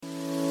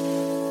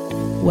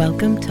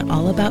Welcome to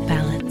All About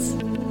Balance,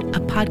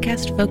 a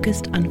podcast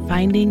focused on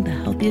finding the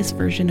healthiest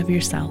version of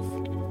yourself.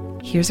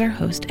 Here's our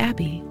host,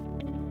 Abby.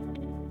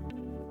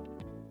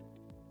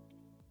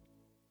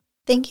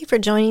 Thank you for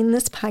joining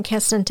this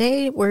podcast.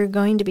 Today we're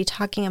going to be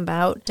talking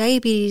about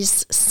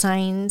diabetes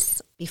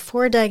signs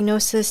before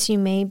diagnosis you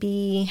may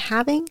be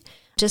having,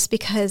 just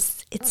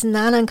because it's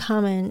not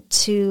uncommon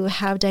to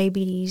have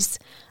diabetes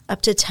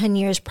up to 10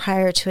 years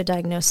prior to a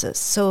diagnosis.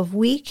 So if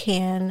we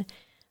can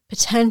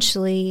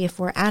potentially, if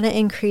we're at an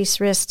increased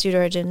risk due to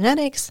our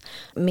genetics,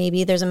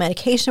 maybe there's a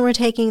medication we're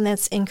taking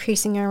that's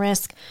increasing our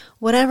risk,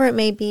 whatever it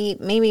may be,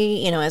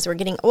 maybe, as we're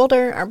getting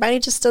older, our body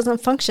just doesn't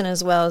function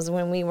as well as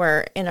when we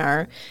were in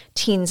our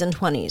teens and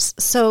 20s.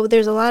 So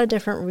there's a lot of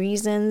different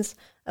reasons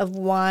of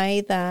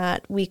why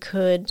that we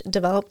could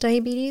develop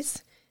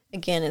diabetes.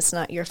 Again, it's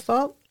not your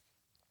fault.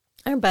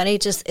 Our body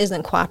just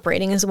isn't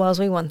cooperating as well as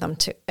we want them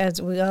to,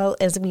 as well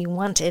as we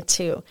want it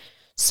to.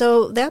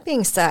 So that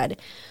being said,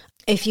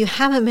 if you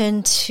haven't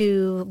been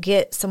to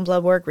get some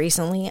blood work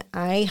recently,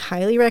 I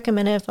highly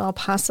recommend it if all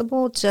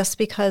possible, just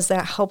because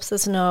that helps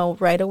us know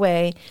right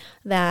away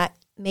that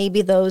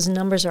maybe those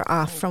numbers are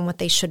off from what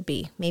they should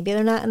be. Maybe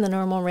they're not in the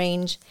normal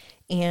range.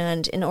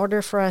 And in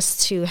order for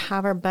us to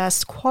have our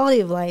best quality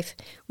of life,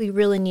 we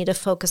really need to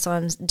focus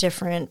on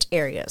different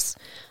areas.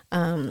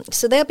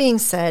 So that being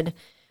said,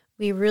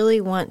 we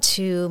really want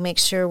to make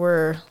sure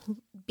we're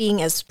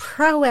being as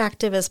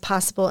proactive as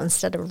possible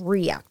instead of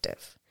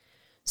reactive.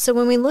 So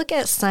when we look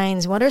at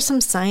signs, what are some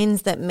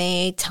signs that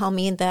may tell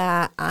me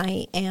that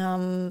I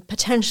am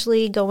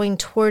potentially going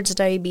towards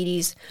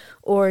diabetes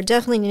or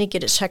definitely need to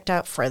get it checked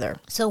out further?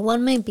 So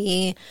one may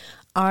be,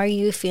 are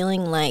you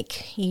feeling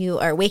like you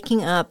are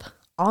waking up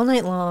all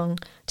night long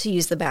to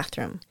use the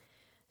bathroom?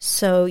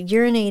 So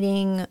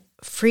urinating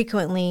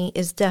frequently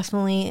is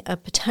definitely a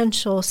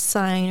potential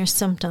sign or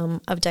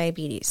symptom of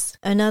diabetes.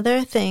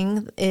 Another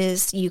thing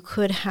is you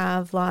could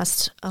have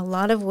lost a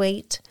lot of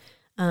weight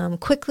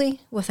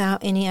quickly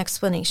without any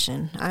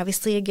explanation.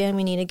 Obviously, again,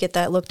 we need to get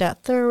that looked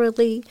at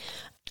thoroughly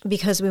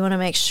because we want to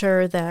make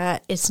sure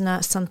that it's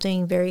not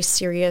something very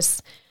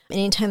serious.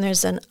 Anytime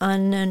there's an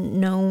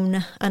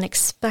unknown,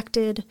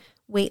 unexpected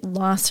weight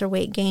loss or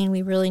weight gain,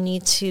 we really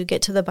need to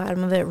get to the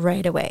bottom of it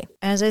right away.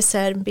 As I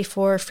said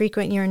before,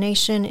 frequent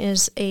urination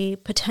is a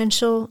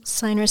potential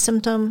sign or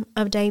symptom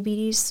of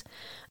diabetes.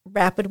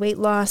 Rapid weight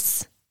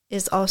loss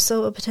is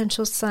also a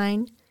potential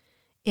sign.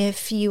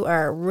 If you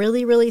are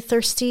really, really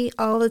thirsty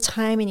all the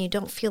time and you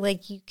don't feel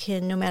like you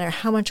can, no matter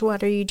how much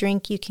water you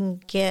drink, you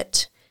can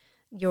get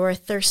your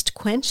thirst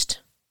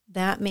quenched,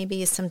 that may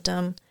be a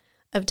symptom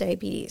of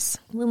diabetes.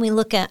 When we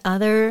look at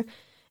other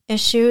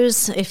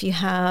issues, if you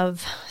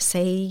have,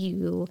 say,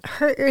 you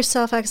hurt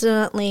yourself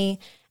accidentally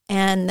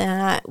and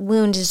that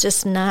wound is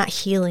just not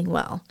healing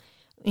well.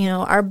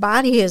 Our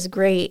body is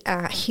great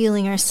at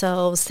healing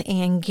ourselves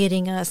and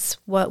getting us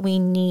what we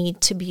need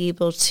to be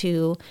able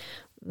to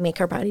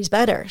make our bodies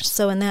better.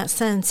 So in that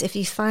sense, if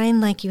you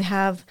find like you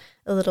have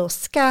a little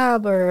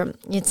scab, or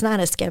it's not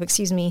a scab,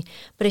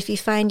 but if you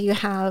find you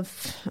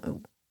have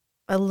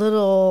a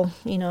little,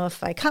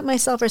 if I cut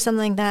myself or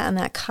something like that, and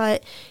that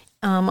cut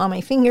on my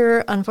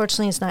finger,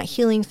 unfortunately, it's not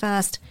healing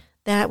fast,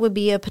 that would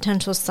be a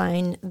potential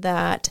sign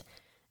that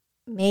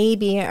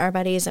maybe our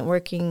body isn't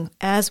working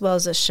as well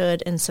as it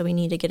should, and so we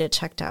need to get it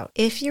checked out.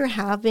 If you're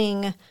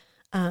having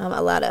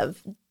a lot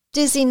of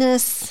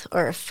dizziness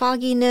or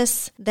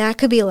fogginess, that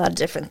could be a lot of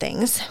different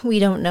things. We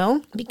don't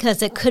know,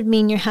 because it could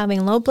mean you're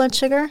having low blood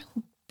sugar,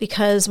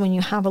 because when you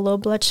have a low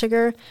blood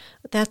sugar,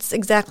 that's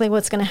exactly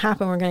what's going to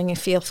happen. We're going to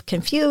feel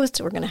confused.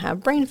 We're going to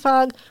have brain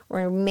fog.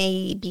 We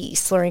may be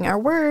slurring our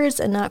words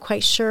and not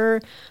quite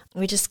sure.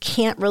 We just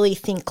can't really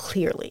think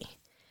clearly.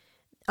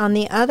 On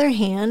the other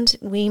hand,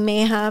 we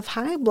may have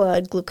high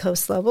blood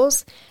glucose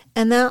levels,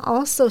 and that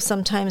also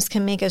sometimes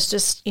can make us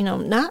just,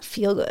 not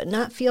feel good,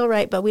 not feel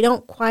right, but we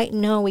don't quite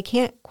know. We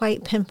can't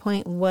quite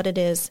pinpoint what it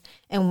is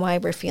and why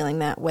we're feeling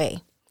that way.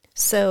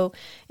 So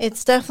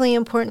it's definitely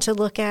important to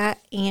look at.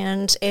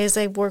 And as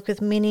I've worked with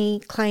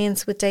many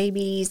clients with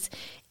diabetes,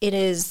 it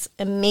is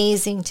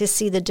amazing to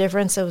see the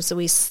difference as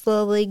we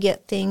slowly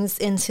get things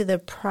into the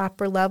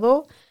proper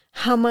level,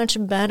 how much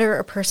better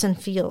a person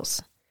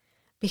feels.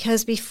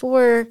 Because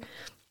before,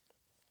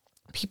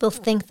 people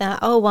think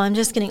that, I'm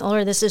just getting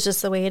older, this is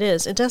just the way it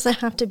is. It doesn't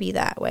have to be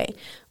that way.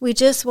 We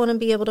just want to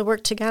be able to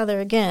work together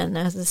again.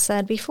 As I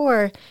said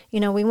before, we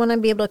want to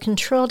be able to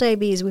control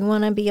diabetes. We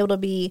want to be able to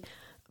be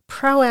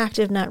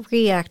proactive, not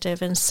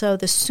reactive. And so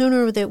the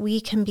sooner that we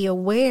can be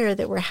aware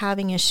that we're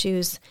having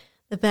issues,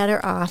 the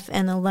better off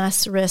and the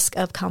less risk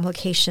of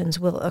complications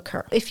will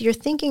occur. If you're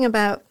thinking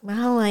about,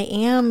 I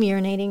am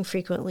urinating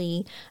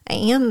frequently, I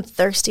am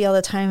thirsty all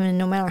the time, and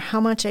no matter how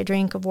much I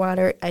drink of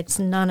water, it's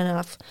not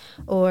enough,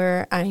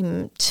 or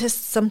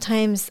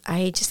sometimes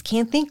I just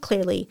can't think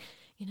clearly.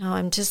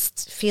 I'm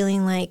just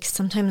feeling like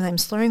sometimes I'm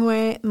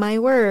slurring my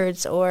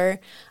words, or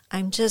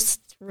I'm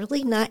just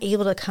really not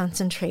able to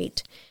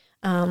concentrate.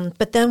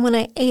 But then when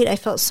I ate, I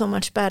felt so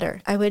much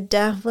better. I would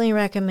definitely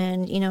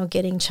recommend,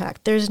 getting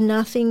checked. There's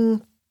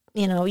nothing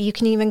You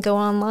can even go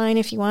online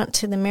if you want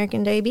to the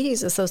American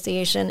Diabetes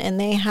Association, and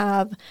they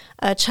have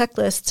a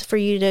checklist for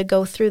you to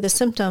go through the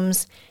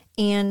symptoms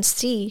and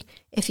see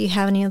if you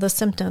have any of those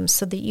symptoms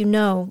so that you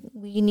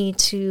need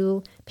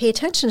to pay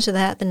attention to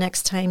that the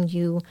next time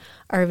you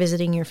are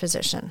visiting your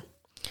physician.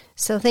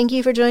 So thank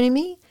you for joining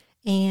me.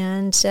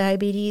 And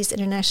Diabetes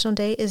International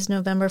Day is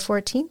November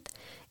 14th.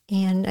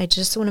 And I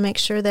just want to make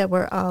sure that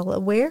we're all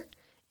aware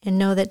and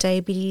know that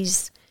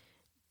diabetes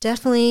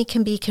definitely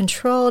can be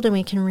controlled, and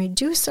we can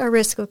reduce our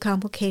risk of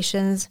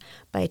complications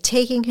by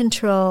taking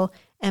control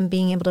and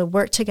being able to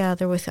work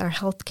together with our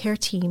healthcare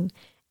team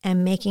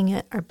and making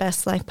it our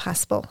best life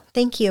possible.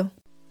 Thank you.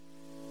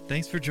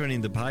 Thanks for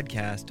joining the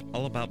podcast,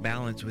 All About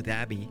Balance with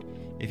Abby.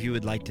 If you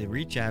would like to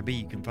reach Abby,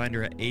 you can find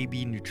her at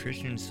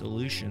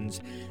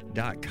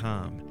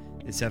abnutritionsolutions.com.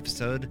 This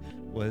episode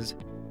was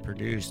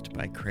produced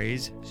by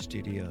Craze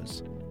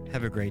Studios.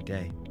 Have a great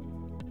day.